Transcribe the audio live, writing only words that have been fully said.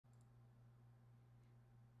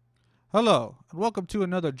Hello, and welcome to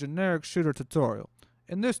another generic shooter tutorial.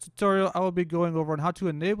 In this tutorial, I will be going over on how to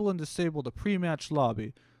enable and disable the pre-match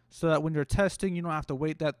lobby, so that when you're testing, you don't have to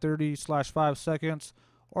wait that 30/5 seconds,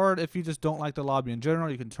 or if you just don't like the lobby in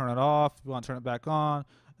general, you can turn it off, if you want to turn it back on.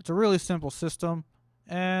 It's a really simple system,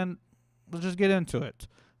 and let's just get into it.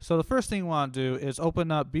 So the first thing you want to do is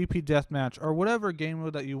open up BP Deathmatch or whatever game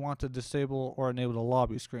mode that you want to disable or enable the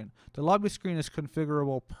lobby screen. The lobby screen is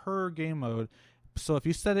configurable per game mode. So if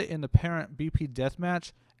you set it in the parent BP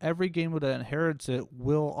Deathmatch, every game mode that inherits it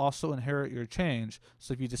will also inherit your change.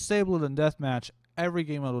 So if you disable it in Deathmatch, every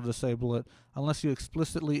game mode will disable it unless you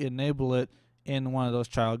explicitly enable it in one of those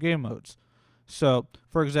child game modes. So,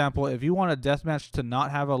 for example, if you want a deathmatch to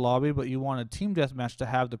not have a lobby, but you want a team deathmatch to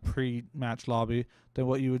have the pre-match lobby, then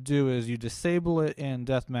what you would do is you disable it in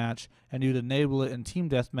deathmatch and you'd enable it in team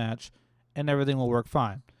deathmatch, and everything will work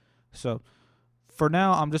fine. So, for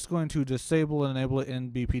now, I'm just going to disable and enable it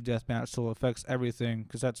in BP Deathmatch so it affects everything,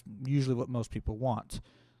 because that's usually what most people want.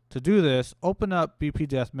 To do this, open up BP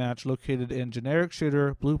Deathmatch located in Generic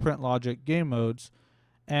Shooter, Blueprint Logic, Game Modes,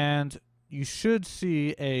 and you should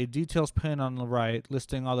see a details pane on the right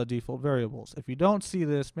listing all the default variables. If you don't see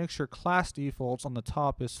this, make sure class defaults on the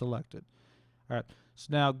top is selected. Alright, so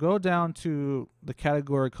now go down to the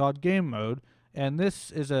category called game mode, and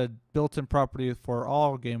this is a built-in property for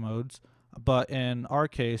all game modes, but in our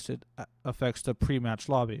case it affects the pre-match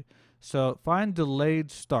lobby. So find delayed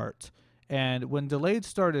start, and when delayed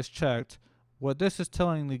start is checked, what this is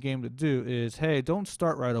telling the game to do is, hey, don't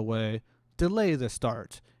start right away, delay the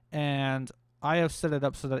start. And I have set it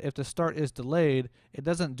up so that if the start is delayed, it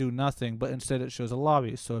doesn't do nothing, but instead it shows a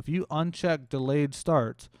lobby. So if you uncheck delayed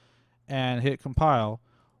start and hit compile,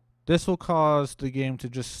 this will cause the game to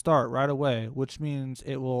just start right away, which means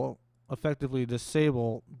it will effectively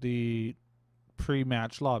disable the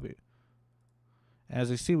pre-match lobby.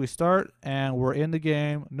 As you see, we start and we're in the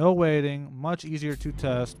game, no waiting, much easier to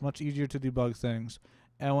test, much easier to debug things.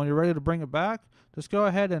 And when you're ready to bring it back, just go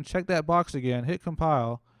ahead and check that box again, hit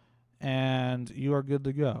compile, and you are good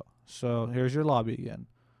to go. So here's your lobby again.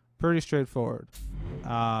 Pretty straightforward.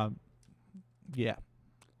 Yeah,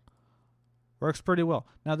 works pretty well.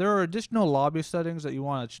 Now there are additional lobby settings that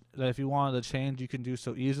that if you wanted to change, you can do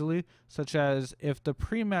so easily, such as if the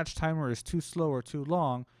pre-match timer is too slow or too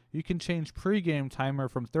long, you can change pre-game timer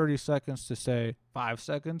from 30 seconds to say 5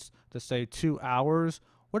 seconds, to say 2 hours,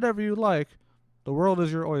 whatever you like. The world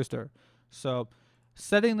is your oyster. So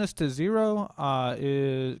setting this to 0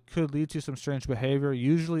 could lead to some strange behavior.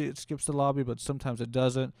 Usually it skips the lobby, but sometimes it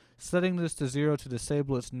doesn't. Setting this to 0 to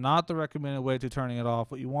disable it's not the recommended way to turning it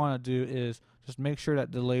off. What you want to do is just make sure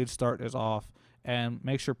that delayed start is off and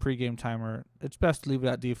make sure pregame timer, it's best to leave it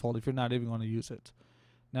at default if you're not even going to use it.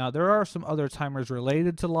 Now there are some other timers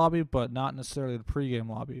related to lobby, but not necessarily the pregame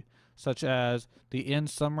lobby, such as the end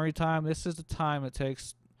summary time. This is the time it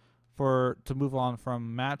takes to move on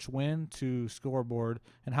from match win to scoreboard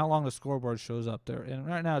and how long the scoreboard shows up there. And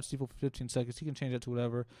right now it's default for 15 seconds. You can change it to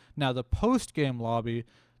whatever. Now the post game lobby,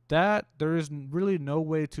 that there is really no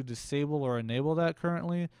way to disable or enable that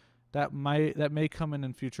currently. That may come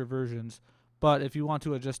in future versions. But if you want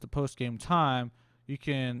to adjust the post game time, you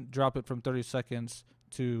can drop it from 30 seconds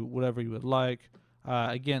to whatever you would like.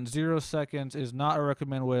 Again, 0 seconds is not a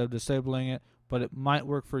recommended way of disabling it, but it might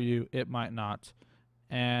work for you. It might not.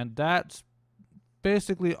 And that's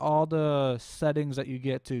basically all the settings that you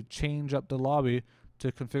get to change up the lobby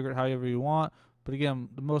to configure it however you want. But again,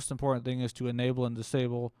 the most important thing is to enable and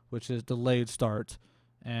disable, which is delayed start.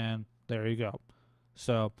 And there you go.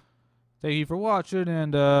 So thank you for watching,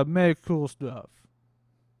 and make cool stuff.